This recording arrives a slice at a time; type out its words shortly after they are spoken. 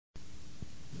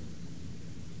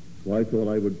So I thought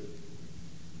I would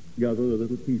gather the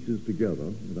little pieces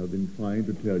together that I've been trying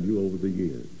to tell you over the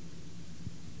years.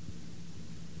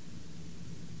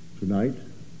 Tonight,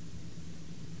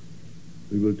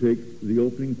 we will take the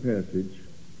opening passage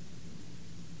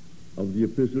of the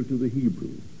Epistle to the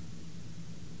Hebrews.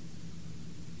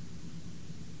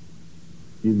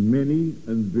 In many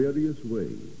and various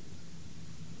ways,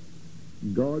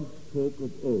 God spoke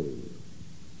of old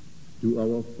to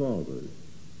our fathers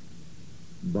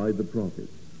by the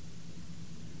prophets.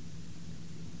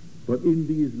 But in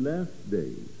these last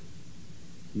days,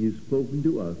 he has spoken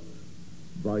to us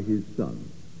by his Son.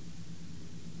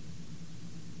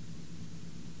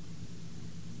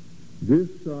 This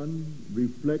Son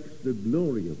reflects the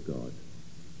glory of God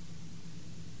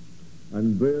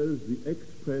and bears the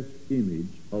express image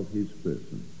of his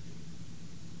person.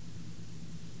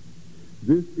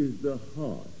 This is the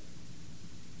heart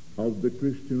of the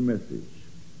Christian message.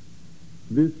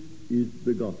 This is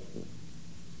the gospel,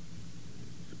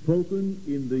 spoken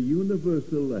in the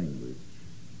universal language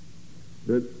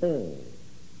that all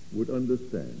would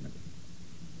understand.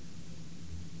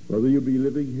 Whether you be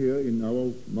living here in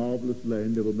our marvelous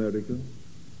land of America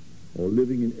or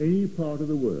living in any part of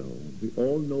the world, we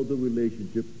all know the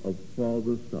relationship of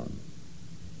Father-Son.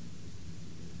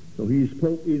 So he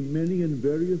spoke in many and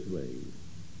various ways.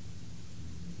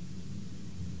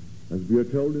 As we are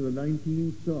told in the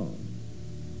 19th Psalm,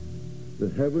 the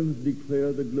heavens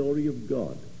declare the glory of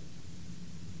God,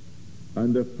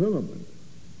 and the firmament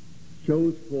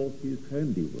shows forth his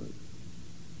handiwork.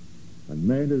 And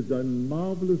man has done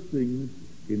marvelous things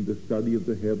in the study of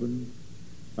the heavens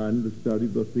and the study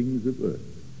of the things of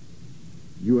earth.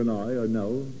 You and I are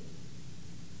now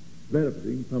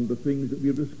benefiting from the things that we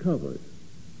have discovered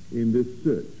in this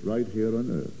search right here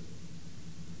on earth.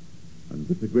 And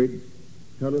with the great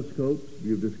telescopes,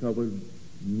 we have discovered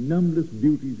numberless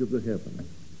beauties of the heavens.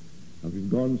 And we've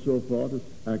gone so far to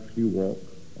actually walk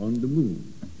on the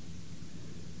moon.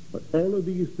 But all of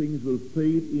these things will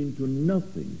fade into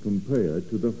nothing compared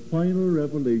to the final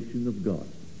revelation of God.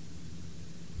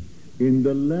 In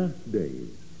the last days,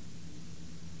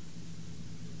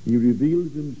 he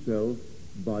reveals himself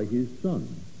by his Son.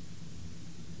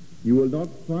 You will not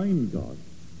find God,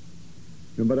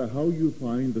 no matter how you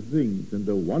find the things and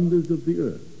the wonders of the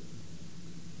earth,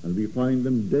 and we find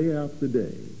them day after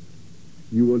day.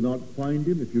 You will not find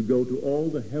him if you go to all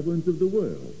the heavens of the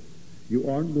world. You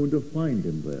aren't going to find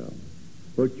him there.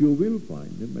 But you will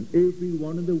find him, and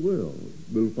everyone in the world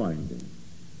will find him,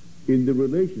 in the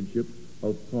relationship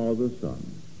of Father-Son.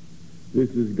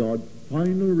 This is God's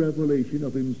final revelation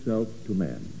of himself to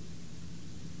man.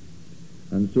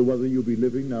 And so whether you be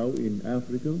living now in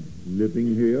Africa,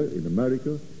 living here in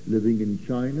America, living in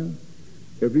China,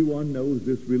 everyone knows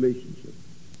this relationship.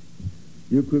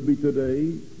 You could be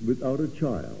today without a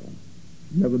child,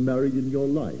 never married in your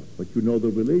life, but you know the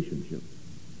relationship.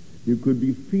 You could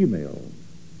be female,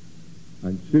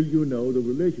 and still you know the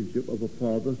relationship of a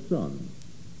father-son.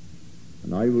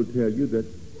 And I will tell you that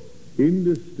in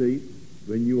this state,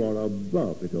 when you are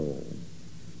above it all,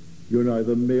 you're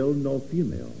neither male nor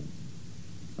female.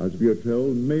 As we are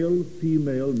told, male,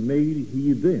 female made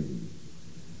he them,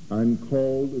 and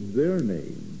called their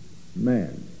name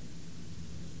man.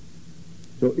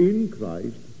 So in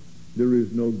Christ, there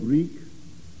is no Greek,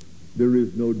 there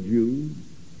is no Jew,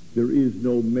 there is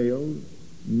no male,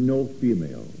 no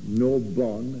female, no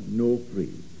bond, no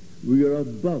free. We are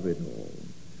above it all,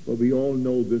 but we all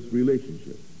know this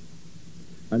relationship.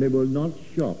 And it will not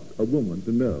shock a woman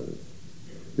to know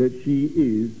that she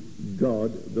is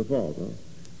God the Father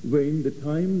when the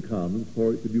time comes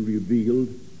for it to be revealed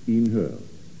in her,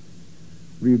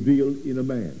 revealed in a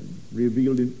man,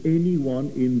 revealed in anyone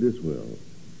in this world.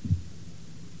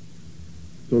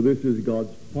 So this is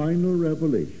God's final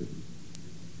revelation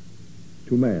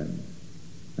to man,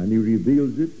 and he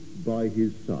reveals it by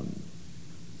his Son.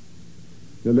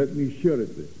 Now let me share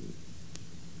it with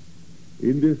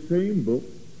you. In this same book,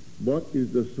 what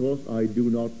is the source I do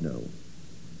not know?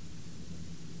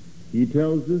 He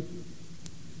tells us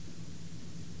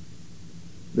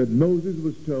that Moses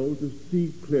was told to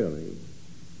see clearly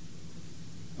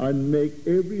and make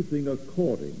everything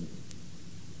according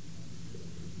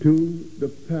to the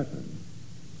pattern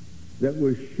that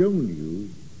was shown you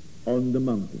on the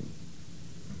mountain.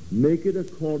 Make it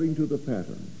according to the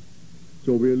pattern.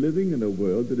 So we're living in a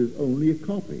world that is only a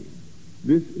copy.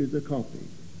 This is a copy.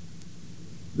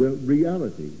 The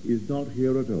reality is not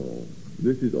here at all.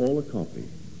 This is all a copy.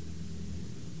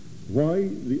 Why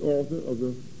the author of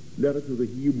the letter to the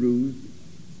Hebrews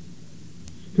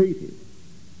stated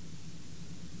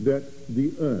that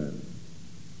the urn,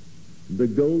 the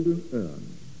golden urn,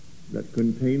 that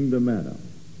contained the manna,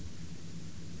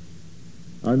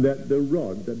 and that the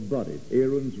rod that budded,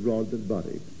 Aaron's rod that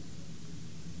budded,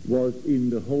 was in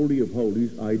the Holy of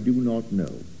Holies, I do not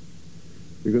know.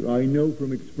 Because I know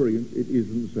from experience it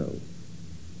isn't so.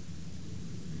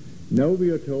 Now we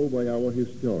are told by our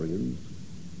historians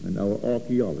and our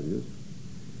archaeologists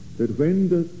that when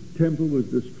the temple was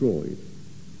destroyed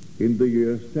in the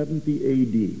year 70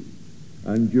 A.D.,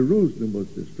 and Jerusalem was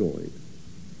destroyed,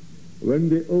 when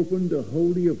they opened the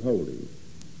Holy of Holies,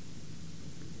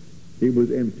 it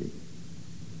was empty.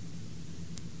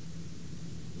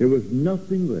 There was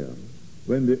nothing there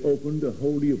when they opened the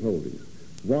Holy of Holies.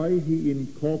 Why he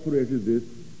incorporated this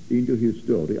into his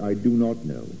story, I do not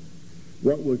know.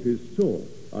 What was his source,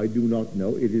 I do not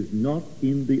know. It is not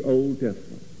in the Old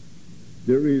Testament.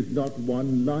 There is not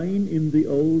one line in the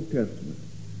Old Testament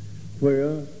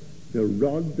where the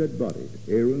rod that budded,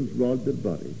 Aaron's rod that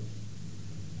budded,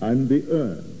 and the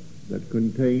urn that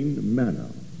contained manna,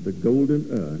 the golden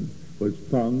urn, was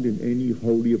found in any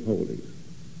Holy of Holies.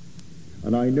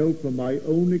 And I know from my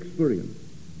own experience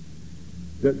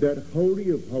that that Holy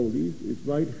of Holies is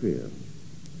right here,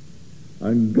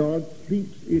 and God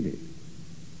sleeps in it.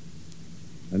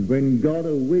 And when God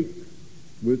awakes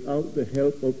without the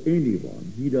help of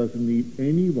anyone, he doesn't need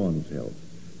anyone's help.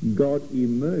 God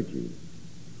emerges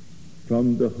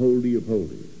from the Holy of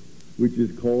Holies, which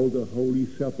is called the Holy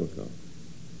Sepulchre.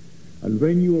 And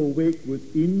when you awake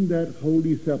within that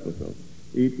Holy Sepulchre,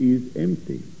 it is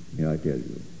empty, may I tell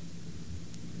you.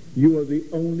 You are the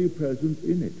only presence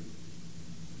in it.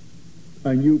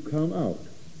 And you come out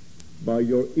by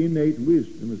your innate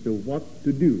wisdom as to what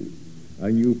to do,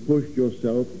 and you push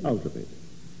yourself out of it.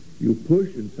 You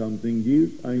push and something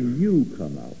gives, and you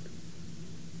come out.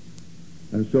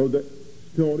 And so the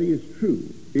story is true.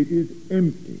 It is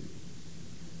empty.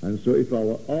 And so if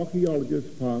our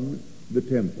archaeologists found the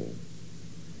temple,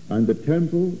 and the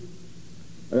temple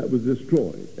was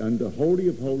destroyed, and the Holy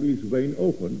of Holies, when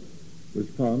opened, was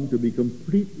found to be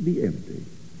completely empty.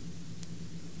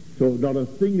 So not a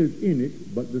thing is in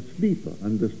it but the sleeper,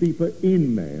 and the sleeper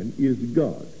in man is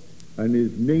God, and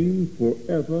his name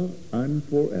forever and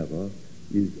forever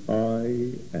is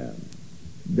I am.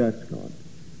 That's God.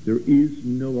 There is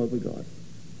no other God.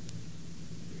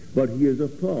 But he is a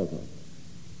Father.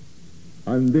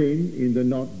 And then in the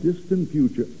not distant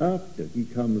future, after he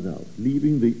comes out,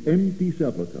 leaving the empty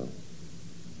sepulchre,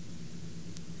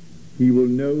 he will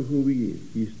know who he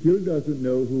is. He still doesn't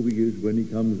know who he is when he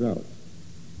comes out.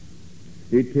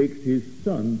 It takes his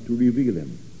Son to reveal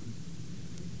him.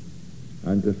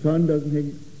 And the Son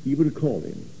doesn't even call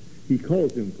him. He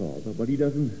calls him Father, but he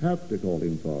doesn't have to call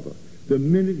him Father. The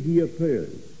minute he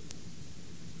appears,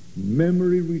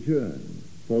 memory returns,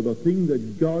 for the thing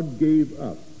that God gave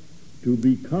up to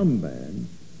become man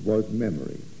was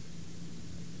memory.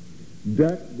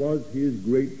 That was his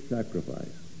great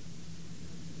sacrifice.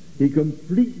 He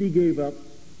completely gave up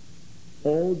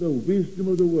all the wisdom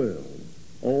of the world,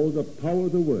 all the power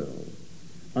of the world,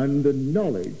 and the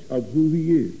knowledge of who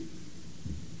he is.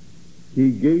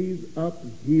 He gave up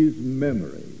his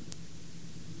memory,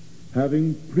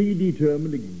 having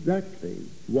predetermined exactly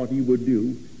what he would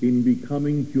do in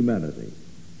becoming humanity.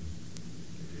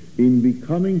 In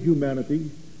becoming humanity,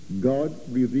 God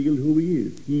revealed who he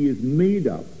is. He is made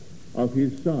up of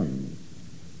his Son.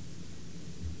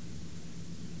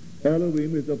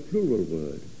 Elohim is a plural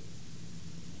word.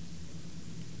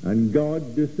 And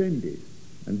God descended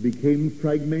and became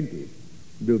fragmented,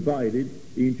 divided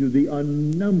into the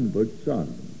unnumbered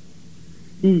sons.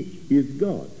 Each is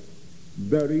God,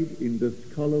 buried in the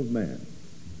skull of man.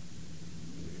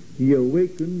 He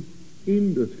awakens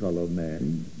in the skull of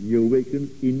man. He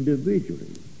awakens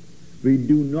individually. We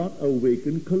do not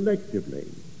awaken collectively.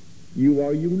 You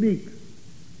are unique.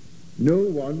 No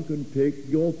one can take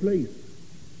your place.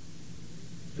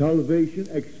 Salvation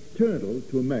external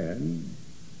to man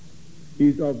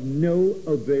is of no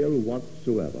avail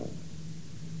whatsoever.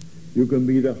 You can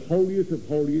be the holiest of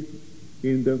holies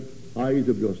in the eyes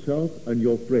of yourself and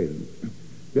your friends.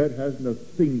 That has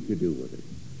nothing to do with it.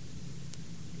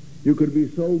 You could be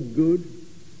so good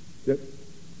that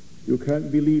you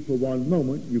can't believe for one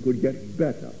moment you could get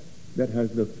better. That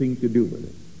has nothing to do with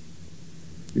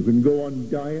it. You can go on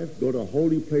diets, go to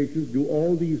holy places, do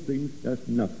all these things. That's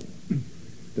nothing.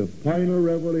 The final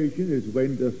revelation is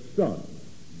when the Son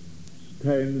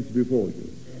stands before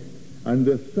you. And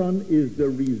the Son is the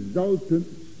resultant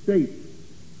state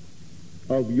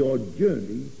of your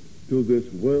journey to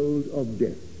this world of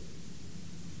death.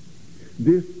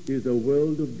 This is a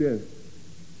world of death.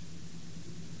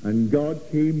 And God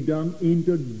came down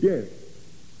into death,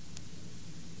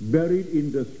 buried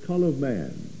in the skull of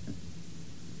man,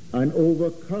 and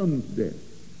overcomes death.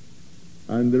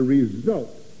 And the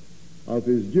result of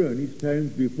his journey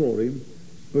stands before him,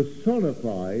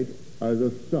 personified as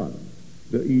a son,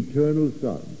 the eternal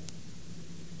Son.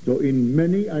 So in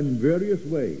many and various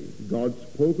ways, God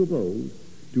spoke of old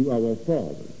to our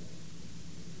fathers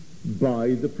by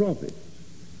the prophets.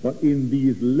 But in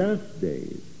these last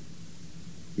days,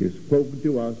 he has spoken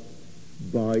to us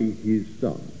by his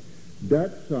Son.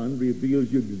 That Son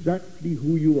reveals you exactly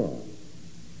who you are.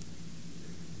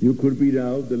 You could be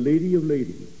now the lady of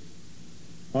ladies,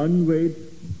 unwed,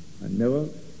 and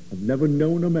have never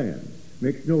known a man.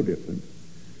 Makes no difference.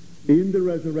 In the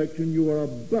resurrection, you are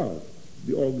above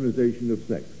the organization of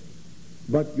sex,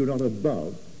 but you're not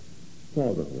above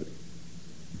fatherhood.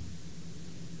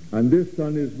 And this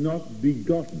Son is not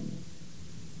begotten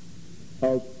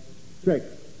of sex.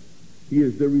 He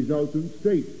is the resultant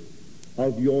state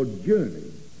of your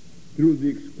journey through the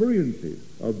experiences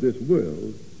of this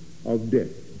world of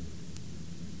death.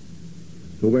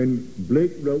 So when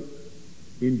Blake wrote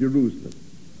in Jerusalem,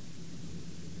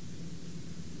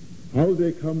 how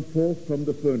they come forth from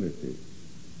the furnaces,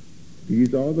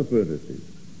 these are the furnaces,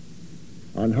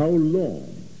 and how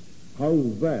long, how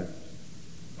vast,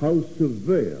 how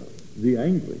severe the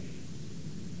anguish,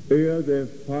 ere they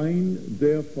find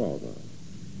their Father,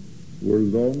 were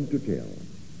long to tell.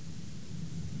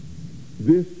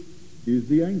 This is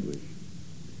the anguish.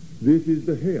 This is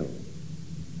the hell.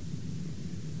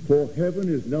 For heaven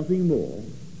is nothing more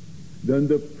than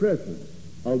the presence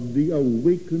of the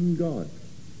awakened God,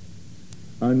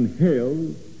 and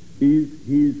hell is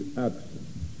his absence.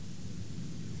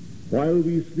 While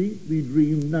we sleep, we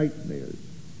dream nightmares,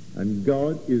 and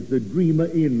God is the dreamer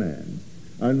in man.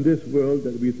 And this world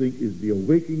that we think is the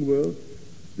awaking world,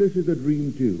 this is a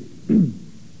dream too.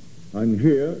 And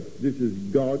here, this is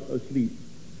God asleep.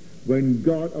 When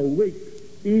God awakes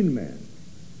in man,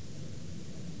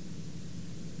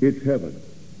 it's heaven.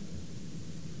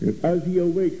 As he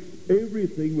awakes,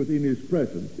 everything within his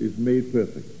presence is made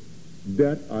perfect.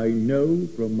 That I know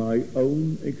from my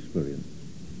own experience.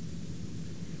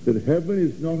 That heaven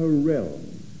is not a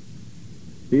realm.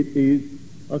 It is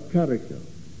a character.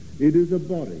 It is a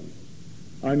body.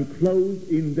 And clothed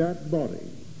in that body,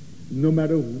 no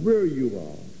matter where you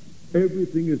are,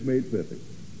 everything is made perfect.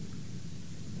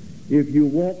 If you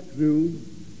walk through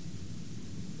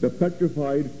the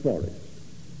petrified forest,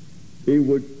 it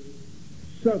would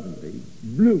suddenly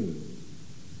bloom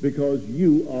because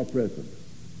you are present.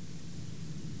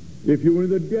 If you were in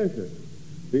the desert,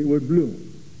 it would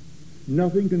bloom.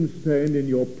 Nothing can stand in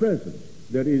your presence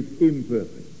that is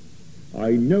imperfect.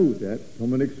 I know that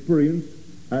from an experience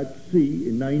at sea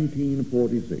in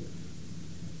 1946,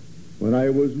 when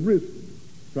I was risen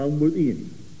from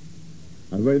within,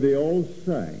 and when they all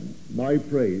sang my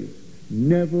praise,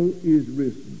 Neville is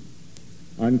risen,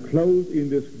 and clothed in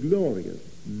this glorious,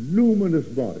 luminous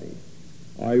body,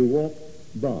 I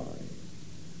walked by,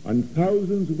 and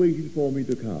thousands waited for me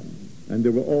to come, and they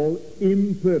were all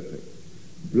imperfect,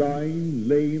 blind,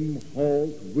 lame,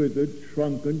 halt, withered,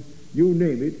 shrunken, you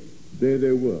name it, there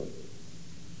they were.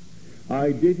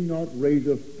 I did not raise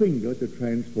a finger to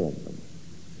transform them.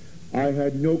 I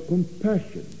had no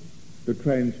compassion to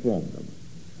transform them.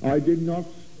 I did not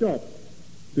stop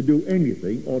to do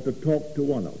anything or to talk to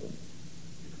one of them.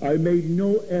 I made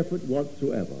no effort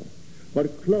whatsoever,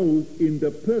 but clothed in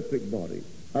the perfect body,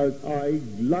 as I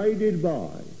glided by,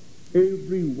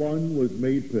 every one was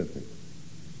made perfect.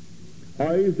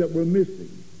 Eyes that were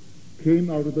missing came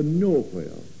out of the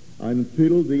nowhere and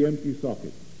filled the empty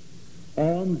socket.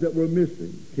 Arms that were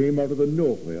missing came out of the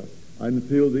nowhere and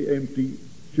filled the empty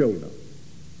shoulder.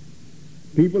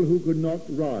 People who could not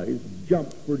rise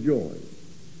jumped for joy.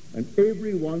 And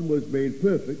everyone was made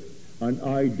perfect, and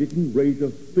I didn't raise a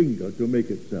finger to make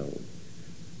it so.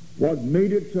 What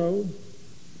made it so?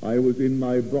 I was in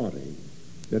my body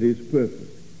that is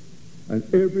perfect. And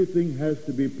everything has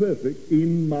to be perfect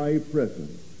in my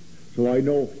presence. So I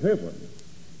know heaven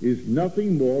is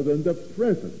nothing more than the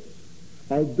presence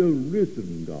of the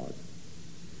risen God.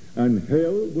 And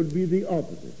hell would be the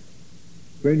opposite.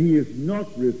 When he is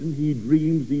not risen, he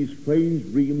dreams these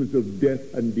strange dreams of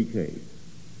death and decay.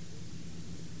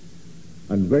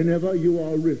 And whenever you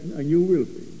are risen, and you will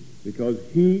be, because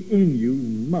he in you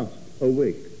must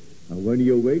awake. And when he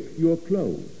awakes, you are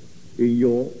clothed in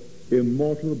your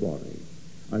immortal body.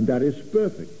 And that is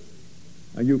perfect.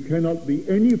 And you cannot be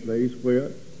any place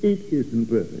where it isn't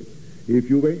perfect. If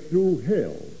you went through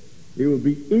hell, it will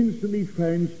be instantly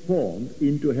transformed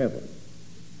into heaven.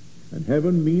 And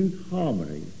heaven means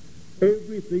harmony.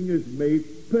 Everything is made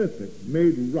perfect,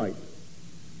 made right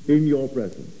in your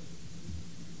presence.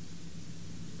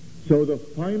 So the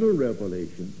final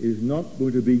revelation is not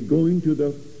going to be going to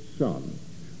the sun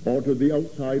or to the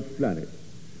outside planets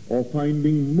or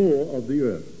finding more of the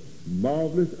earth,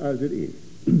 marvelous as it is.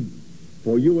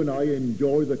 For you and I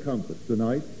enjoy the compass.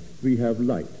 Tonight we have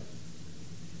light.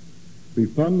 We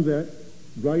found that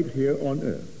right here on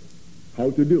earth.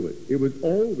 How to do it. It was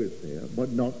always there,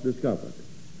 but not discovered.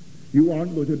 You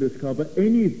aren't going to discover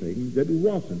anything that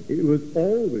wasn't. It was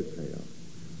always there.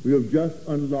 We have just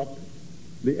unlocked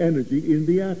the energy in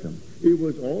the atom. It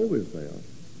was always there.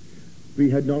 We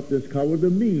had not discovered the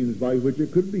means by which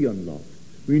it could be unlocked.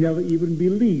 We never even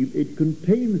believed it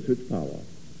contained such power.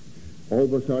 All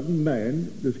of a sudden,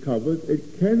 man discovers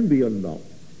it can be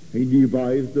unlocked. He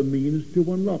devised the means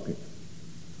to unlock it.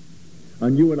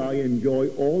 And you and I enjoy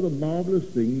all the marvelous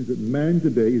things that man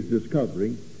today is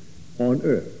discovering on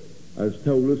earth, as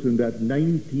told us in that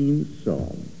 19th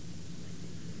Psalm.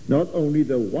 Not only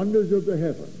the wonders of the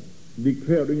heavens,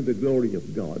 declaring the glory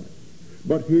of God,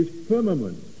 but his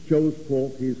firmament shows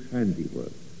forth his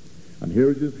handiwork. And here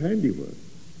is his handiwork.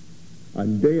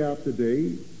 And day after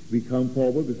day, we come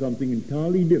forward with something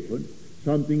entirely different,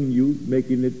 something new,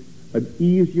 making it an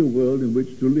easier world in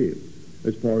which to live,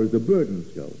 as far as the burdens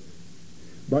go.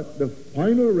 But the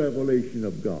final revelation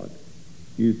of God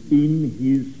is in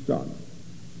his Son.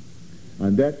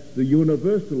 And that's the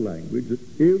universal language that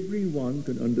everyone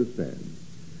can understand.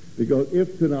 Because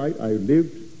if tonight I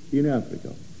lived in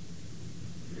Africa,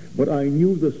 but I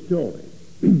knew the story,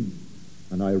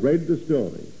 and I read the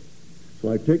story,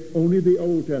 so I take only the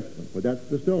Old Testament, for that's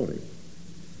the story.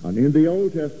 And in the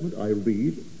Old Testament I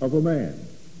read of a man.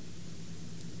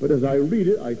 But as I read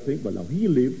it, I think, well, now he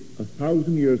lived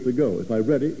 1,000 years ago, if I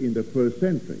read it in the first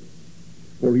century.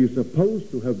 For he's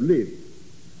supposed to have lived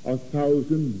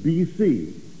 1,000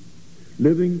 B.C.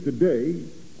 Living today,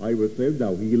 I would say,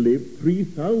 now he lived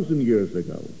 3,000 years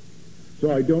ago.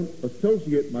 So I don't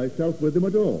associate myself with him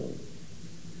at all.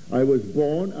 I was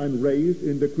born and raised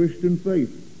in the Christian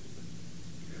faith.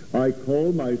 I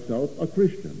call myself a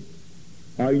Christian.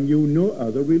 I knew no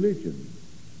other religion.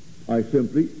 I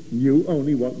simply knew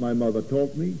only what my mother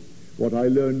taught me, what I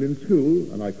learned in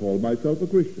school, and I called myself a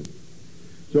Christian.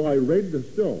 So I read the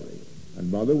story,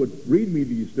 and Mother would read me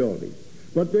these stories,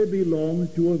 but they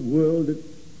belonged to a world that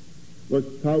was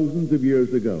thousands of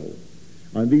years ago.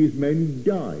 And these men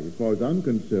died. As far as I'm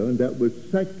concerned, that was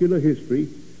secular history,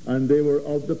 and they were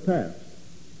of the past.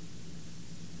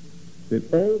 Then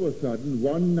all of a sudden,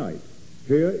 one night,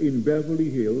 here in Beverly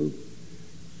Hills,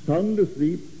 sound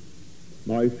asleep,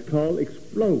 my skull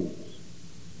explodes.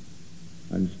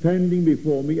 And standing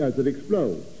before me as it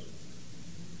explodes,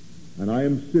 and I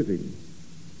am sitting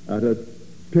at a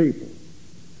table,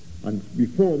 and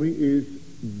before me is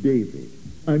David.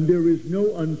 And there is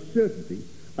no uncertainty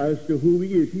as to who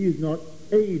he is. He is not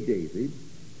a David.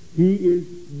 He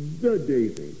is the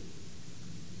David.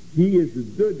 He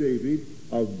is the David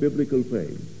of biblical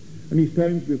fame. And he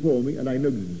stands before me, and I know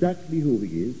exactly who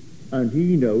he is, and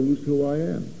he knows who I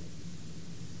am.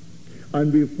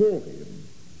 And before him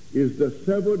is the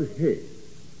severed head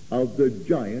of the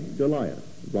giant Goliath,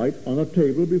 right on a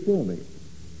table before me.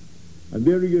 And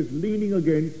there he is leaning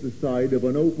against the side of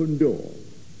an open door.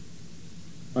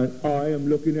 And I am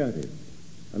looking at him.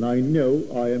 And I know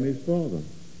I am his father.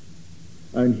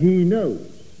 And he knows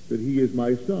that he is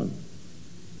my son.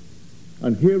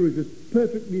 And here is this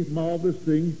perfectly marvelous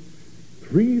thing.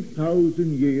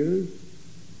 3,000 years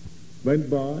went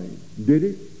by, did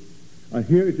it? And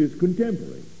here it is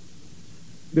contemporary.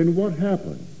 Then what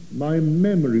happened? My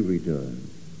memory returned.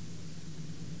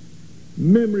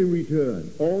 Memory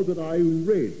returned. All that I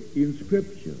read in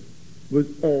Scripture was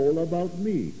all about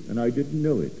me, and I didn't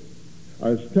know it.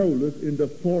 As told us in the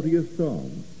 40th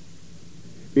Psalm.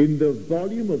 In the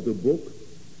volume of the book,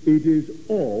 it is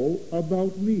all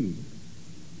about me.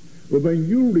 But when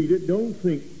you read it, don't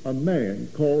think a man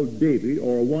called David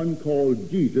or one called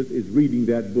Jesus is reading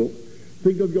that book.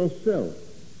 Think of yourself.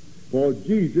 For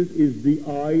Jesus is the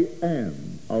I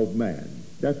am of man.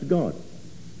 That's God.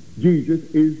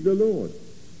 Jesus is the Lord.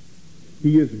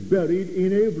 He is buried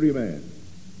in every man.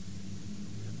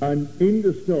 And in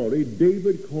the story,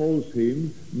 David calls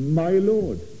him my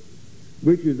Lord,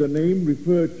 which is the name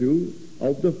referred to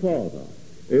of the Father.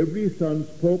 Every son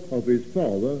spoke of his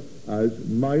father as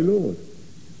my Lord.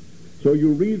 So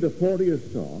you read the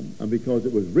 40th Psalm, and because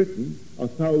it was written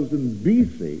 1000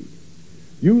 B.C.,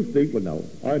 you think, well, no,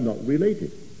 I'm not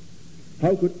related.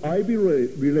 How could I be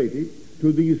related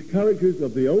to these characters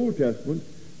of the Old Testament,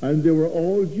 and they were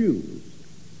all Jews?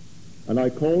 And I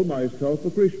call myself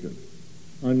a Christian.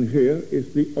 And here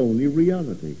is the only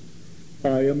reality.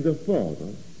 I am the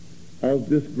father of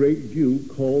this great Jew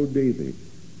called David.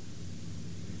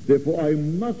 Therefore, I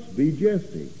must be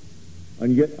Jesse.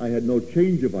 And yet I had no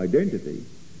change of identity.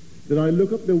 Then I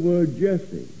look up the word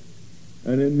Jesse,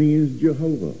 and it means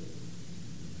Jehovah.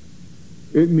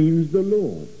 It means the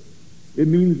Lord. It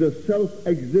means a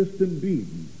self-existent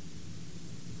being.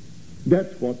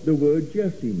 That's what the word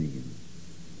Jesse means.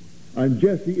 And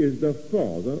Jesse is the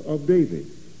father of David.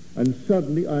 And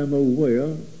suddenly I am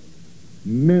aware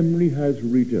memory has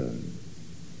returned.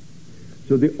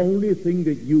 So the only thing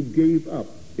that you gave up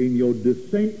in your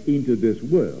descent into this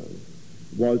world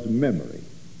was memory,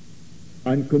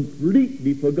 and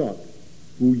completely forgot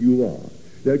who you are,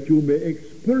 that you may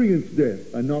experience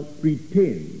death and not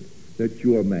pretend that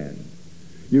you are man.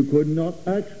 You could not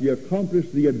actually accomplish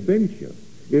the adventure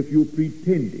if you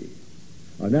pretended.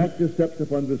 An actor steps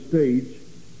up on the stage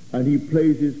and he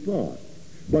plays his part,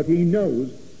 but he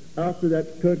knows after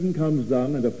that curtain comes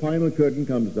down and the final curtain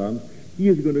comes down, he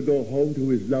is going to go home to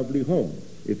his lovely home,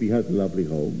 if he has a lovely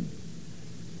home.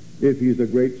 If he's a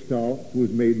great star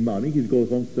who's made money, he goes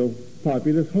home to a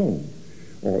fabulous home.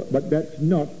 But that's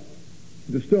not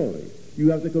the story.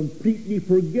 You have to completely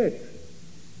forget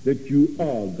that you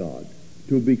are God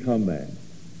to become man.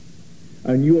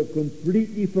 And you have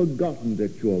completely forgotten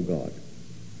that you are God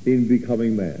in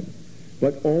becoming man.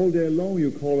 But all day long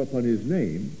you call upon his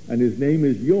name, and his name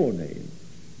is your name.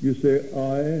 You say,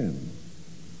 I am.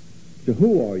 So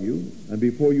who are you? And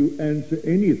before you answer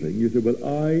anything, you say, well,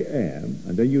 I am.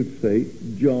 And then you say,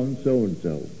 John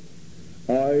so-and-so.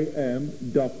 I am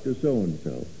Dr.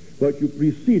 so-and-so. But you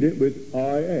precede it with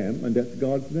I am, and that's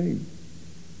God's name.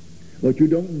 But you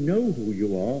don't know who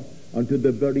you are until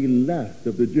the very last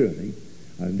of the journey.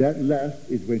 And that last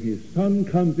is when his son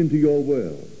comes into your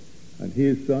world. And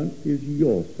his son is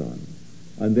your son.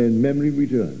 And then memory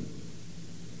returns.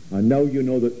 And now you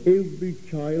know that every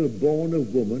child born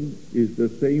of woman is the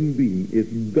same being. It's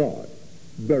God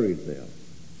buried there.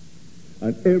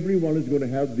 And everyone is going to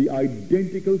have the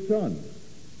identical son,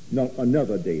 not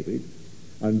another David.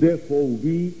 And therefore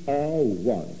we are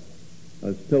one,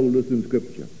 as told us in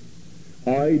Scripture.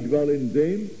 I dwell in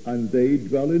them, and they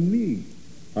dwell in me,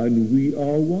 and we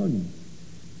are one.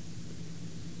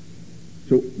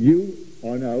 So you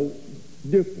are now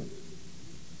different.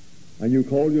 And you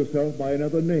call yourself by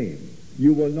another name.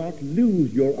 You will not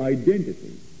lose your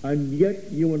identity. And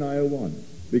yet you and I are one,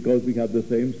 because we have the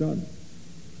same son.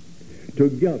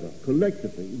 Together,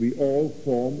 collectively, we all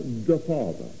form the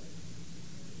Father.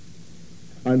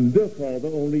 And the Father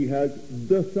only has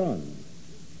the Son.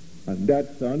 And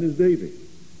that Son is David.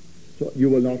 So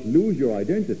you will not lose your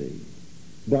identity,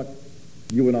 but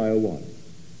you and I are one.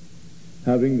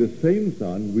 Having the same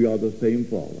Son, we are the same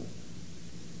Father.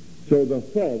 So the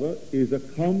Father is a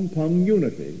compound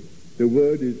unity. The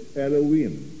word is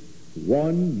Elohim,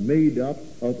 one made up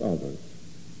of others.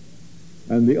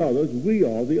 And the others, we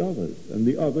are the others. And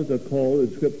the others are called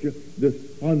in Scripture the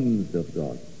sons of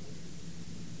God.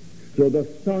 So the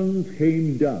sons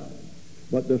came down,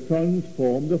 but the sons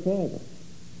formed the Father.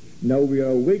 Now we are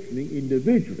awakening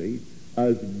individually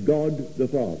as God the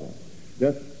Father.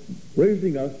 That's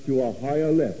raising us to a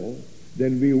higher level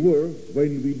than we were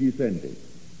when we descended.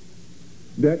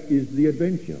 That is the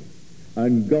adventure.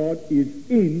 And God is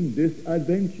in this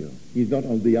adventure. He's not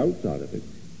on the outside of it.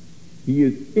 He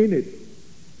is in it.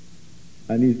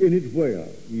 And he's in it where?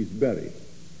 He's buried.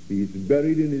 He's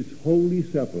buried in his holy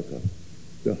sepulchre,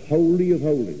 the Holy of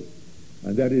Holies.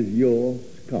 And that is your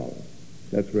skull.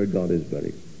 That's where God is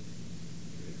buried.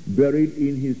 Buried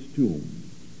in his tomb.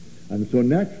 And so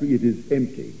naturally it is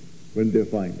empty when they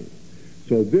find it.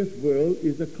 So this world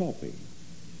is a copy.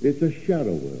 It's a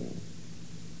shadow world.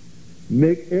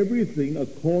 Make everything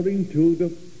according to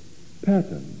the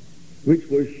pattern which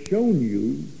was shown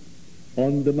you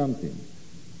on the mountain.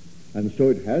 And so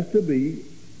it has to be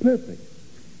perfect.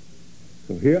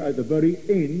 So here at the very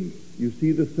end, you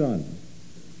see the Son,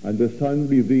 and the Son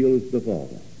reveals the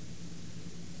Father.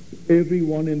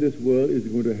 Everyone in this world is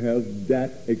going to have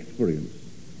that experience.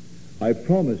 I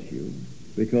promise you,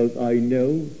 because I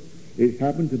know it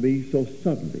happened to me so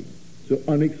suddenly, so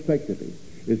unexpectedly.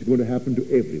 It's going to happen to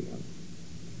everyone.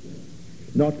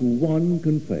 Not one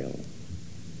can fail.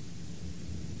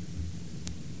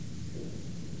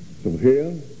 So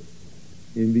here,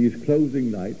 in these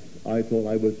closing nights, I thought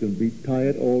I was going to be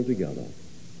tired altogether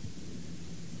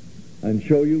and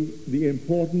show you the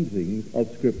important things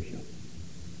of Scripture.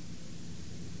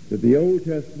 That the Old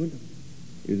Testament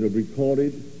is a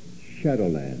recorded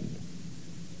shadowland.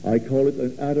 I call it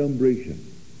an adumbration,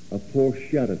 a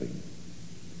foreshadowing,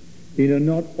 in a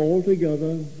not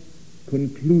altogether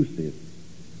conclusive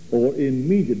or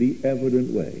immediately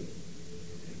evident way.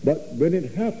 But when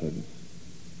it happens,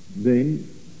 then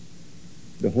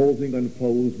the whole thing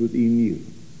unfolds within you.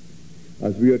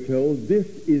 As we are told, this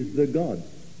is the God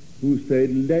who said,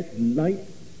 let light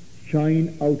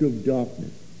shine out of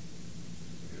darkness,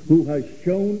 who has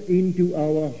shone into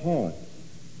our hearts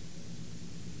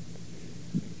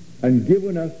and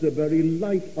given us the very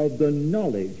light of the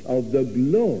knowledge of the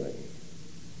glory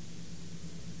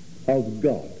of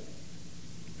God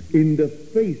in the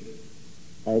face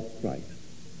of Christ.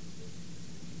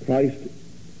 Christ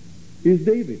is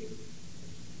David.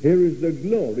 Here is the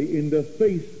glory in the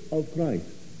face of Christ.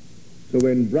 So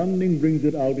when Browning brings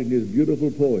it out in his beautiful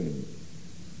poem,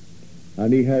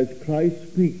 and he has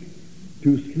Christ speak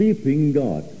to sleeping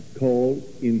God, called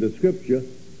in the scripture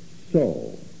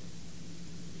Saul.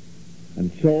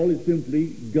 And Saul is simply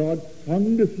God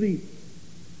sung to sleep,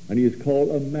 and he is called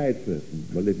a mad person.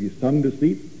 Well, if he's sung to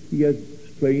sleep, he has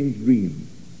strange dreams.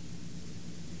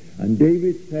 And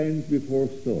David stands before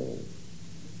Saul,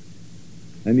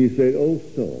 and he said, O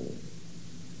Saul,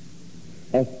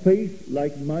 a face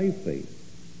like my face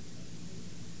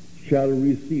shall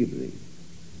receive thee.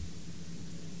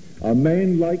 A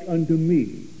man like unto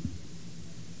me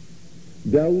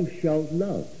thou shalt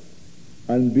love,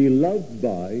 and be loved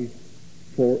by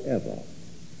forever.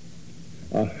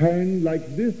 A hand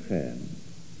like this hand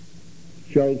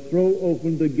shall throw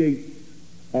open the gates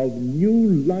of new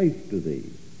life to thee.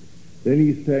 Then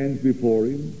he stands before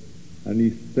him, and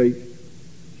he states,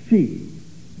 see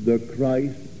the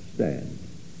Christ stand.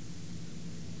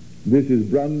 This is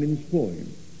Browning's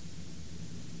poem.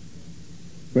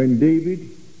 When David,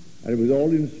 and it was all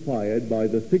inspired by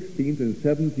the 16th and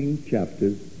 17th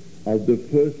chapters of the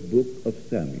first book of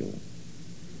Samuel.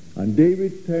 And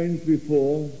David stands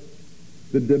before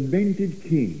the demented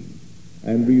king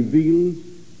and reveals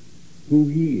who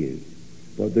he is,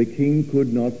 but the king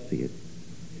could not see it.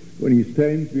 When he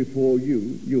stands before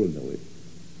you, you'll know it.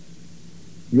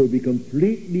 You'll be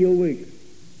completely awake,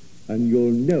 and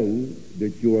you'll know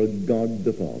that you are God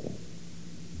the Father.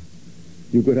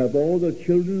 You could have all the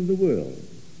children of the world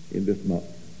in this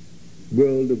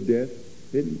world of death.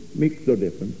 It makes no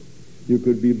difference. You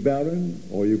could be barren,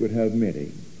 or you could have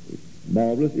many. It's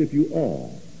marvelous if you are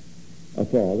a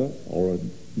father or a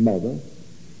mother,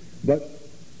 but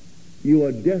you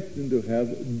are destined to have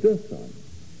the Son.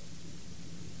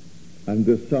 And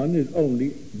the Son is only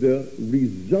the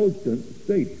resultant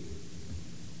state.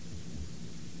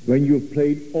 When you've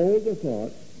played all the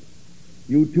parts,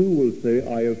 you too will say,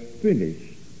 I have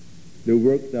finished the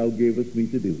work thou gavest me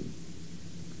to do.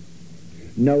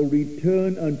 Now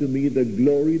return unto me the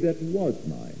glory that was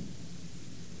mine,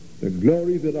 the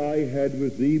glory that I had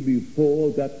with thee before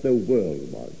that the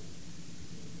world was.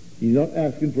 He's not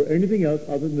asking for anything else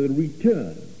other than the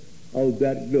return of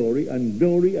that glory,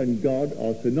 and God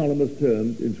are synonymous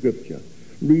terms in Scripture.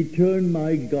 Return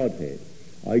my Godhead.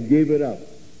 I gave it up.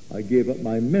 I gave up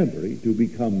my memory to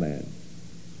become man.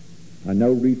 And now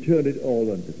return it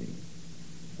all unto me.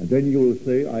 And then you will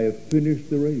say, I have finished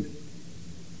the race.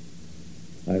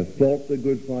 I have fought the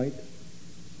good fight.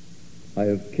 I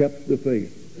have kept the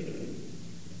faith.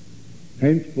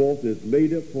 Henceforth is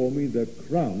laid up for me the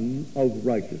crown of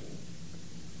righteousness.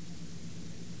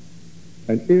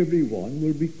 And everyone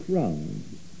will be crowned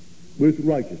with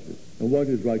righteousness. And what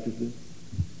is righteousness?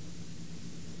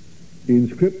 In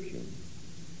Scripture,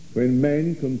 when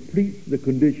man completes the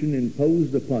condition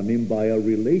imposed upon him by a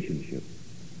relationship,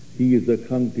 he is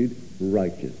accounted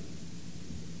righteous.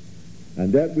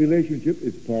 And that relationship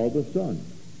is Father-Son.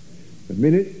 The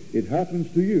minute it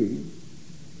happens to you,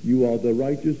 you are the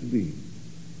righteous being.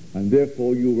 And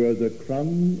therefore you wear the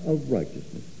crown of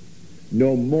righteousness.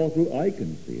 No mortal eye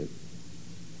can see it,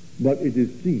 but it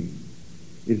is seen.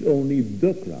 It's only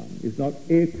the crown. It's not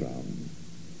a crown.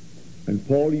 And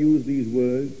Paul used these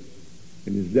words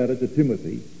in his letter to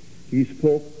Timothy. He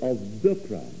spoke of the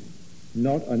crown,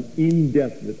 not an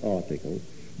indefinite article,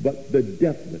 but the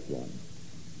definite one.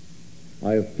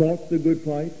 I have fought the good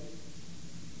fight.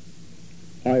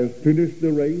 I have finished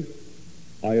the race.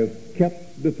 I have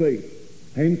kept the faith.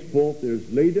 Henceforth there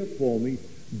is laid up for me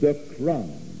the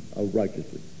crown of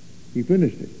righteousness. He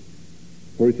finished it.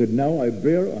 For he said, now I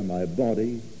bear on my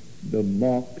body the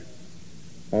marks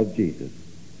of Jesus.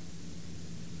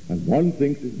 And one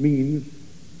thinks it means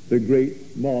the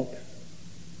great marks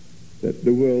that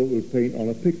the world will paint on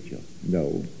a picture.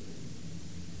 No.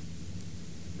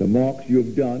 The marks you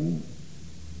have done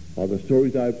are the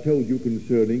stories I have told you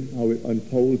concerning how it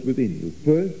unfolds within you.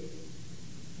 First,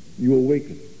 you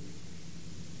awaken.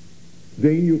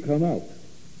 Then you come out,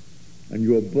 and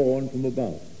you are born from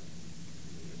above.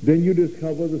 Then you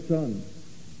discover the Son,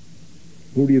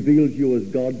 who reveals you as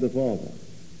God the Father.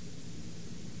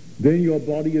 Then your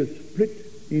body is split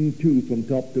in two from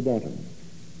top to bottom.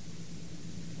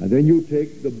 And then you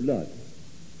take the blood,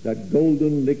 that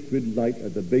golden liquid light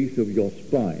at the base of your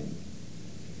spine,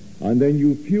 and then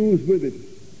you fuse with it,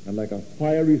 and like a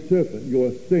fiery serpent, you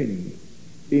ascend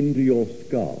into your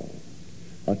skull,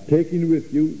 taking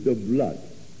with you the blood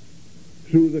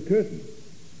through the curtain.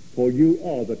 For you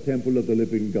are the temple of the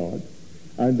living God,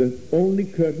 and the only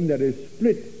curtain that is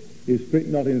split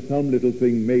not in some little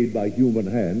thing made by human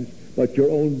hands, but your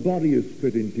own body is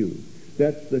split in two.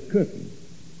 That's the curtain.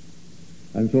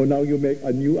 And so now you make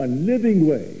a new and living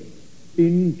way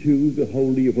into the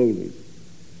Holy of Holies.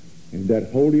 In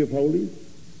that Holy of Holies,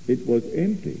 it was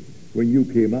empty when you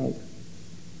came out.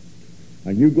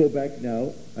 And you go back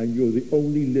now, and you're the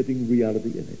only living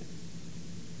reality in it.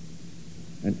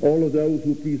 And all of those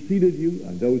who preceded you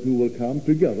and those who will come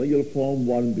together, you'll form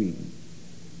one being.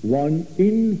 One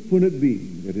infinite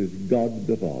being that is God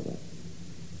the Father.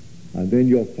 And then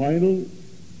your final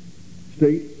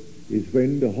state is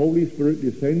when the Holy Spirit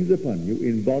descends upon you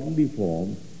in bodily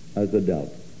form as a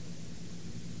dove.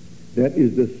 That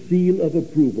is the seal of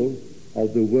approval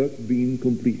of the work being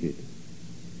completed.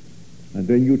 And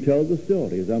then you tell the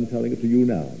story, as I'm telling it to you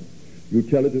now. You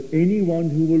tell it to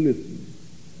anyone who will listen,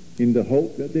 in the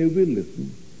hope that they will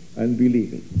listen and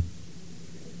believe it.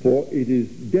 For it is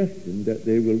destined that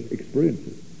they will experience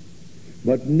it.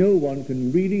 But no one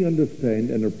can really understand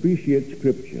and appreciate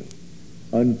Scripture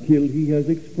until he has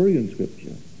experienced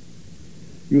Scripture.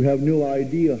 You have no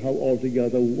idea how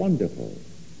altogether wonderful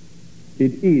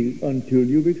it is until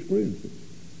you've experienced it.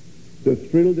 The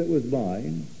thrill that was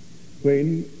mine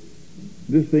when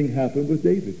this thing happened with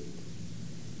David.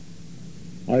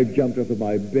 I jumped up in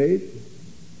my bed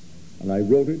and I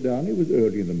wrote it down. It was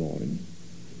early in the morning.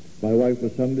 My wife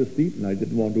was sound asleep and I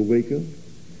didn't want to wake her.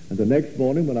 And the next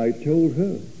morning when I told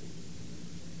her,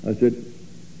 I said,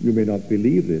 you may not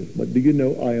believe this, but do you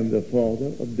know I am the father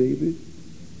of David?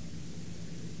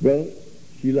 Well,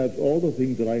 she loves all the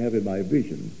things that I have in my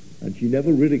vision, and she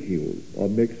never ridicules or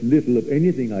makes little of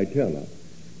anything I tell her.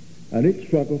 And it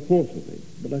struck her forcibly.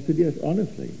 But I said, yes,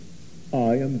 honestly,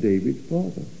 I am David's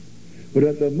father. But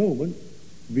at the moment,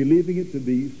 believing it to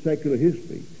be secular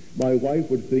history, my wife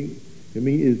would think, to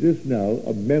me, is this now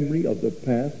a memory of the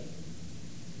past?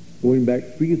 Going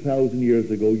back 3,000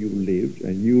 years ago you lived,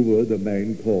 and you were the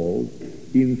man called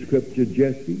in Scripture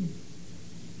Jesse.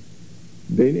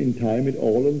 Then in time it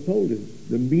all unfolded.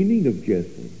 The meaning of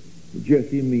Jesse.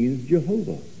 Jesse means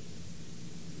Jehovah.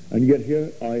 And yet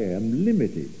here I am,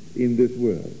 limited in this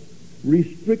world,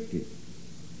 restricted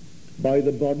by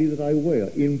the body that I wear,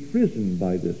 imprisoned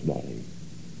by this body,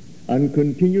 and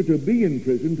continue to be in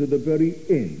prison to the very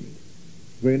end,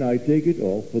 when I take it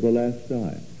off for the last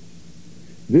time.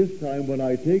 This time when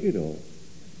I take it off,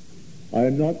 I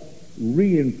am not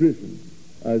re-imprisoned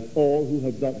as all who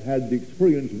have not had the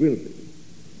experience will be.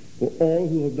 For all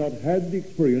who have not had the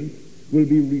experience will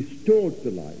be restored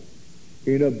to life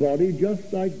in a body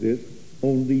just like this,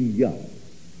 only young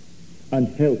and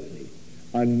healthy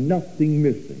and nothing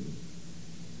missing.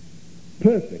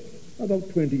 Perfect, about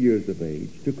 20 years of age,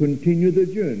 to continue the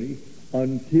journey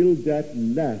until that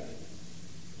last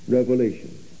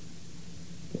revelation.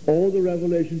 All the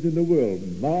revelations in the world,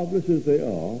 marvelous as they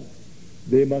are,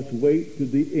 they must wait to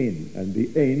the end. And the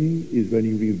end is when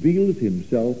he reveals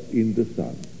himself in the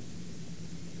Son.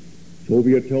 So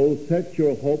we are told, set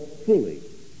your hope fully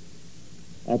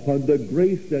upon the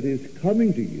grace that is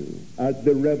coming to you at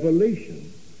the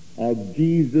revelation of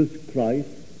Jesus Christ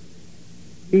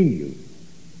in you.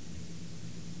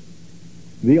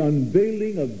 The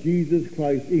unveiling of Jesus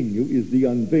Christ in you is the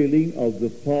unveiling of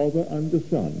the Father and the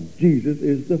Son. Jesus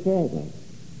is the Father.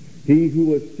 He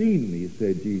who has seen me,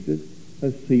 said Jesus,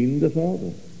 has seen the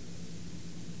Father.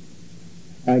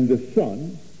 And the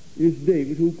Son is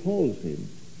David, who calls him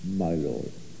my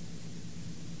Lord.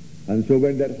 And so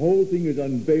when that whole thing is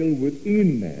unveiled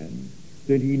within man,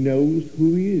 then he knows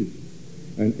who he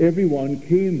is. And everyone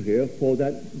came here for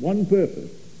that one purpose,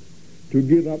 to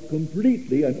give up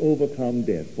completely and overcome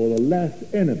death. For the last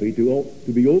enemy to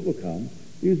be overcome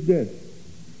is death.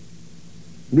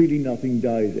 Really nothing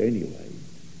dies anyway.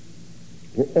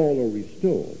 For all are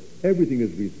restored. Everything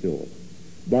is restored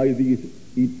by these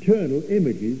eternal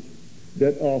images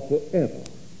that are forever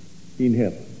in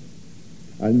heaven.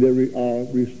 And they are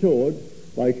restored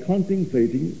by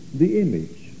contemplating the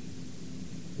image.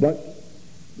 But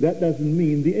that doesn't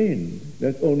mean the end.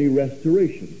 That's only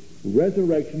restoration.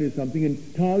 Resurrection is something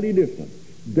entirely different.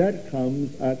 That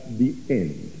comes at the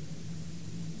end.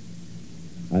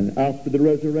 And after the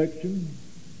resurrection,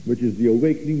 which is the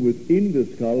awakening within the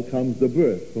skull, comes the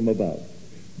birth from above.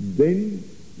 Then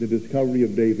the discovery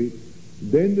of David,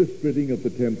 then the splitting of the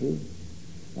temple,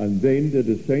 and then the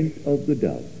descent of the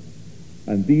dove.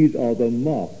 And these are the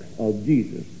marks of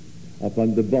Jesus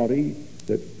upon the body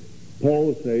that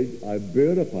Paul said, I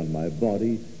bear upon my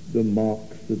body the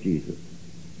marks of Jesus.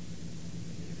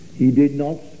 He did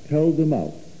not spell them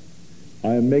out.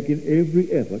 I am making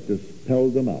every effort to spell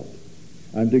them out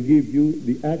and to give you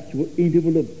the actual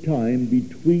interval of time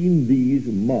between these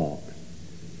marks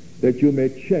that you may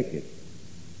check it.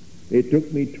 It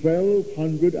took me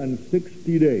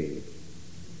 1,260 days.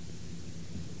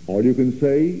 Or you can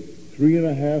say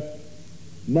 3.5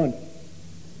 months,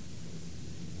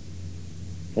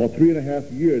 or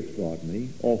 3.5 years, pardon me,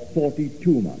 or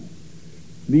 42 months.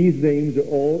 These names are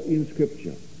all in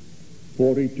Scripture.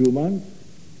 42 months,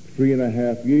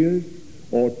 3.5 years,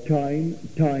 or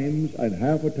times and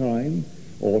half a time,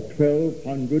 or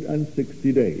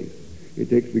 1,260 days. It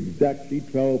takes exactly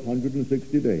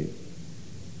 1,260 days.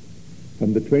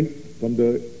 From the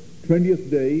 20th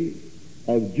day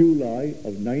of July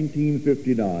of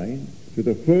 1959 to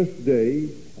the first day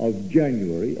of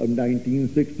January of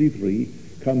 1963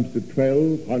 comes to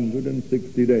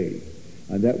 1,260 days.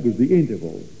 And that was the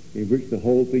interval in which the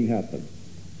whole thing happened.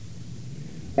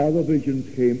 Other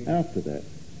visions came after that,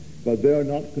 but they are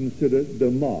not considered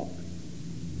the marks.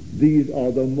 These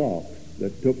are the marks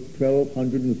that took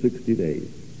 1,260 days.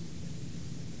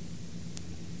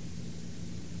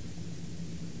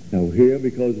 Now here,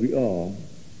 because we are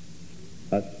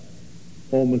at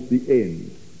almost the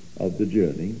end of the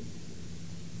journey,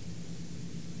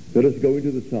 let us go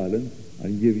into the silence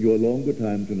and give you a longer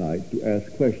time tonight to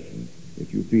ask questions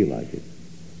if you feel like it.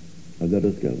 And let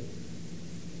us go.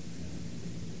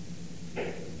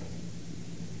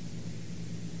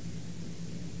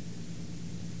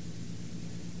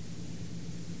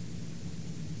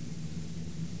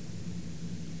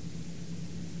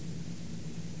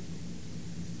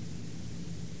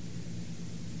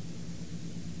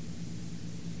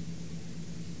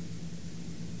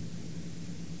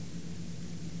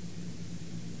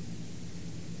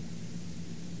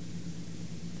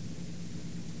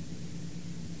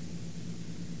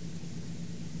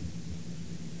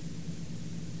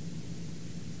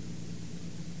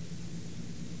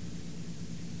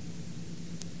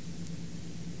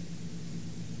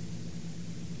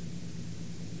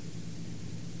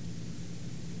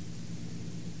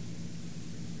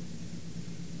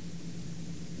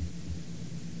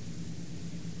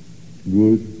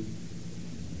 Good.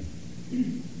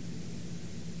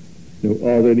 Now,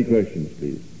 are there any questions,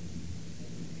 please?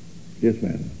 Yes,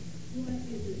 ma'am. What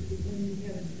is it that when you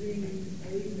have a dream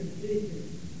or even a vision,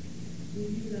 you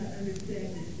do not understand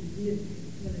its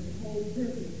significance when its whole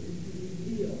purpose is to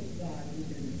reveal God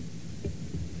within it?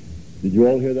 Did you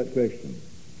all hear that question?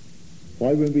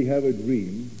 Why, when we have a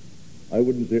dream, I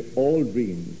wouldn't say all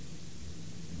dreams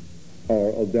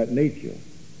are of that nature.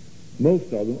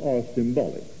 Most of them are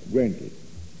symbolic, granted.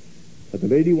 But the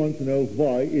lady wants to know,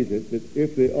 why is it that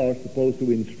if they are supposed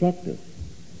to instruct us,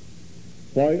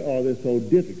 why are they so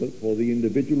difficult for the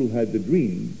individual who had the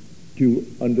dream to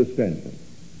understand them?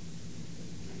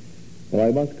 Well,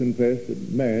 I must confess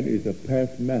that man is a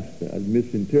past master at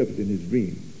misinterpreting his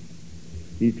dreams.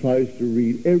 He tries to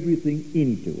read everything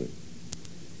into it,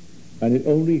 and it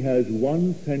only has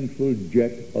one central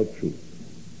jet of truth.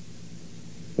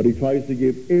 But he tries to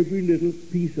give every little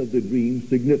piece of the dream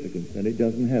significance, and it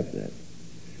doesn't have that.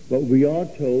 But we are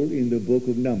told in the book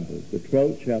of Numbers, the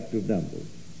 12th chapter of Numbers,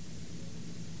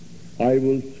 I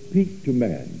will speak to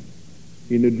man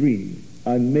in a dream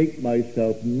and make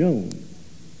myself known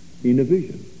in a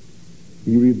vision.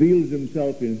 He reveals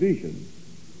himself in vision,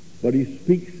 but he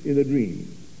speaks in a dream.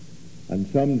 And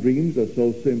some dreams are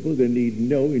so simple they need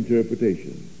no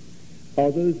interpretation.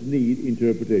 Others need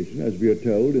interpretation, as we are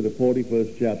told in the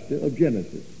 41st chapter of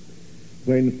Genesis,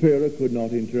 when Pharaoh could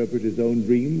not interpret his own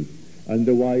dreams and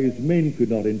the wise men could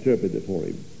not interpret it for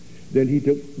him. Then he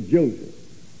took Joseph,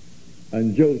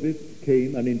 and Joseph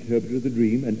came and interpreted the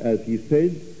dream, and as he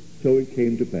said, so it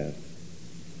came to pass.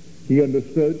 He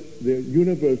understood the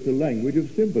universal language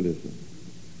of symbolism.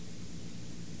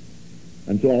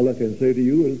 And so all I can say to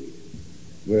you is,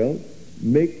 well,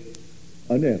 make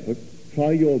an effort,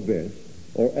 try your best,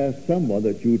 or ask someone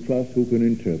that you trust who can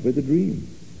interpret the dream.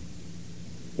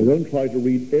 But don't try to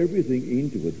read everything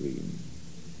into a dream.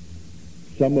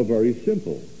 Some are very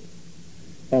simple.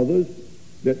 Others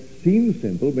that seem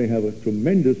simple may have a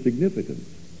tremendous significance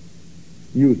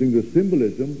using the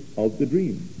symbolism of the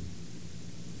dream.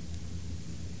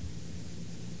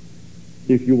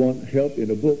 If you want help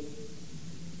in a book,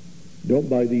 don't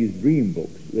buy these dream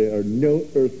books. They are no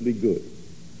earthly good.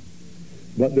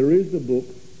 But there is a book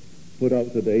put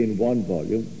out today in one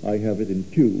volume. I have it in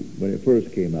two when it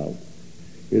first came out.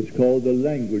 It's called The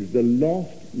Language, The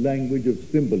Lost Language of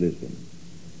Symbolism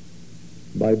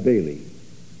by Bailey.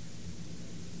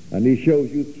 And he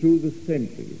shows you through the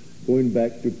centuries, going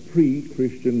back to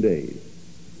pre-Christian days,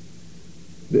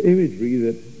 the imagery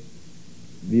that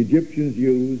the Egyptians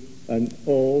used and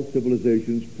all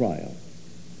civilizations prior.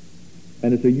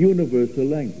 And it's a universal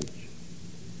language.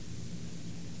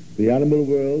 The animal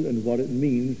world and what it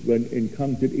means when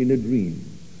encountered in a dream.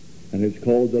 And it's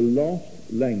called the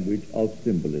lost language of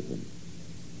symbolism.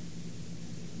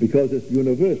 Because it's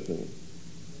universal.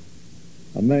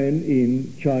 A man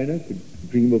in China could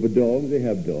dream of a dog, they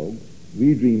have dogs.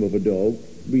 We dream of a dog,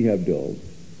 we have dogs.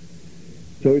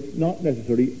 So it's not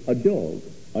necessarily a dog,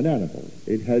 an animal.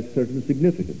 It has certain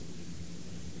significance.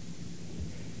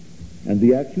 And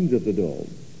the actions of the dog.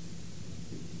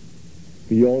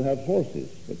 We all have horses,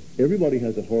 but everybody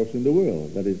has a horse in the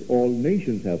world. That is, all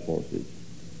nations have horses.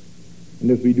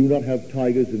 And if we do not have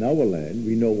tigers in our land,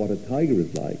 we know what a tiger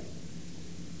is like.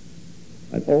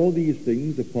 And all these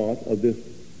things are part of this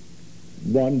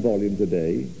one volume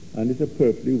today, and it's a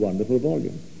perfectly wonderful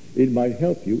volume. It might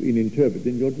help you in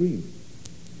interpreting your dream.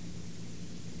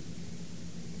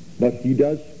 But he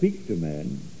does speak to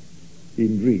man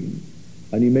in dreams,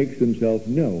 and he makes himself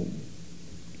known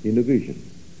in a vision.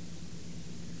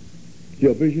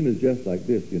 Your vision is just like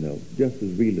this, you know, just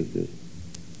as real as this.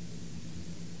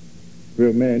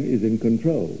 Where man is in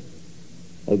control.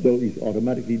 Although he's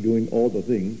automatically doing all the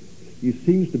things, he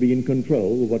seems to be in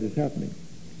control of what is happening.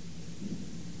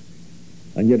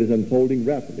 And yet it's unfolding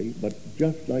rapidly, but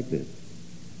just like this.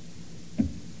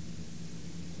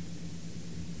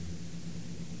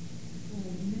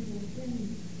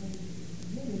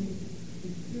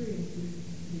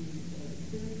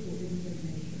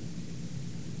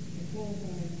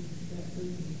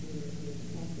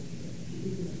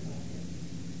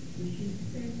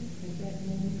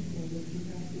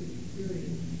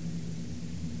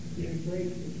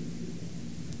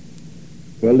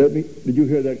 Well, did you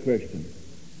hear that question?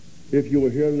 If you were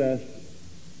here last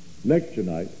lecture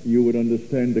night, you would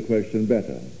understand the question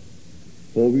better.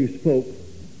 For we spoke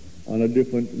on a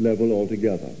different level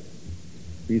altogether.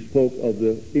 We spoke of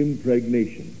the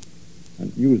impregnation,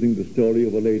 and using the story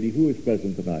of a lady who is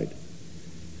present tonight,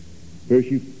 where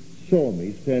she saw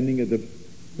me standing at the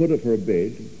foot of her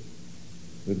bed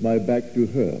with my back to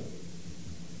her.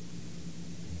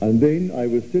 And then I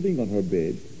was sitting on her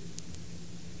bed,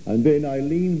 and then I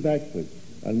leaned backwards,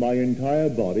 and my entire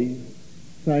body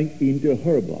sank into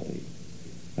her body.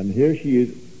 And here she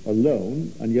is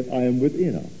alone, and yet I am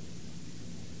within her.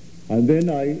 And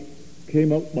then I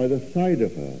came up by the side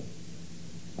of her,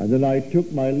 and then I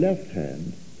took my left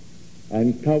hand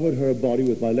and covered her body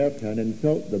with my left hand and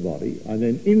felt the body, and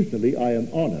then instantly I am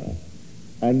on her.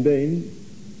 And then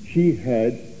she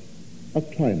had a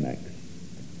climax,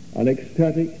 an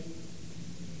ecstatic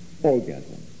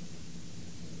orgasm.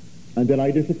 And then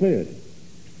I disappeared.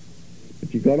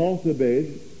 And she got off the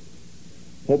bed,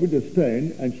 hoping to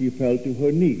stand, and she fell to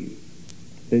her knees.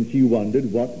 Then she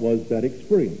wondered what was that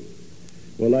experience.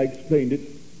 Well, I explained it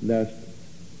last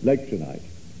lecture night,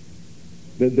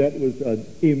 that was an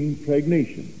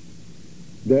impregnation,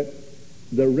 that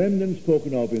the remnant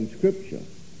spoken of in Scripture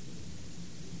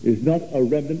is not a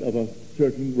remnant of a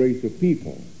certain race of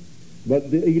people,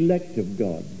 but the elect of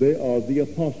God. They are the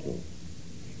apostles.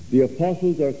 The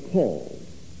apostles are called.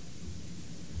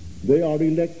 They are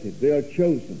elected. They are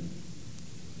chosen.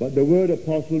 But the word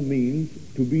apostle means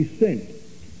to be sent.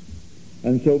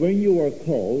 And so when you are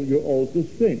called, you're also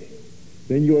sent.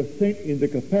 Then you are sent in the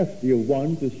capacity of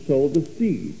one to sow the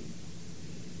seed.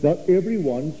 Not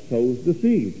everyone sows the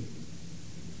seed.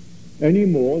 Any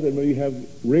more than when you have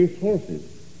race horses.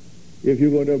 If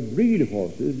you're going to breed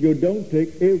horses, you don't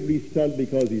take every stud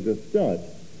because he's a stud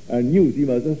and use him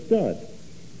as a stud.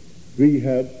 We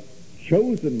have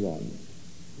chosen ones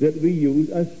that we use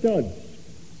as studs.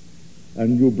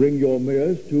 And you bring your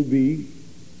mares to be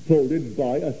folded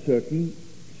by a certain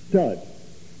stud.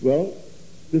 Well,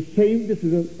 this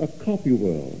is a copy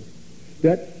world.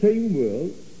 That same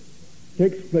world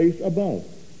takes place above.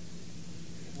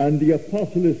 And the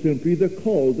apostle is simply the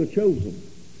called, the chosen.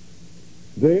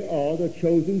 They are the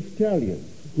chosen stallions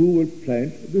who will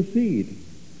plant the seed.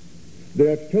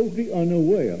 They are totally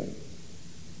unaware,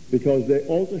 because they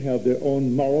also have their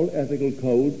own moral, ethical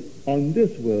code on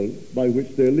this world by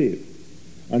which they live.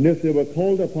 And if they were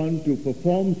called upon to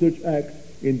perform such acts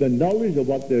in the knowledge of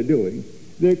what they're doing,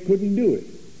 they couldn't do it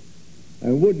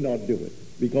and would not do it,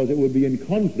 because it would be in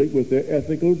conflict with their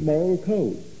ethical, moral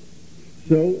code.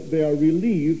 So they are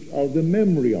relieved of the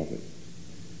memory of it.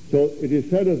 So it is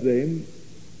said of them,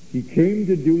 he came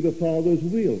to do the Father's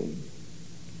will.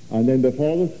 And then the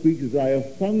Father speaks, as I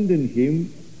have found in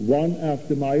him one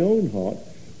after my own heart,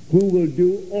 who will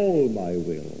do all my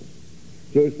will.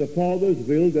 So it's the Father's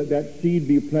will that that seed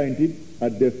be planted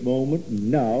at this moment,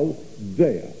 now,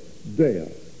 there.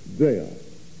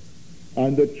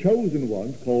 And the chosen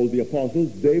ones, called the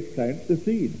apostles, they plant the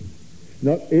seed.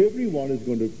 Not everyone is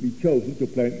going to be chosen to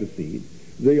plant the seed.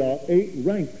 There are 8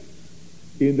 ranks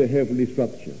in the heavenly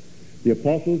structure. The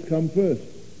apostles come first,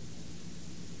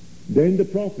 then the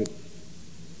prophets,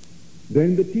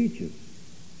 then the teachers.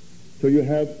 So you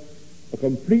have a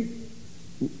complete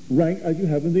rank as you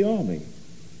have in the army.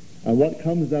 And what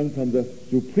comes down from the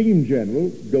supreme general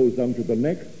goes down to the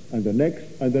next, and the next,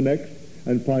 and the next,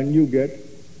 and finally you get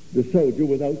the soldier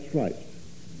without stripes.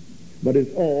 But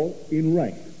it's all in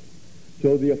rank.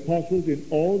 So the apostles in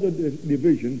all the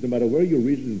divisions, no matter where you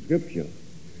read it in Scripture,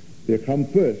 they come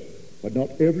first, but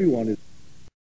not everyone is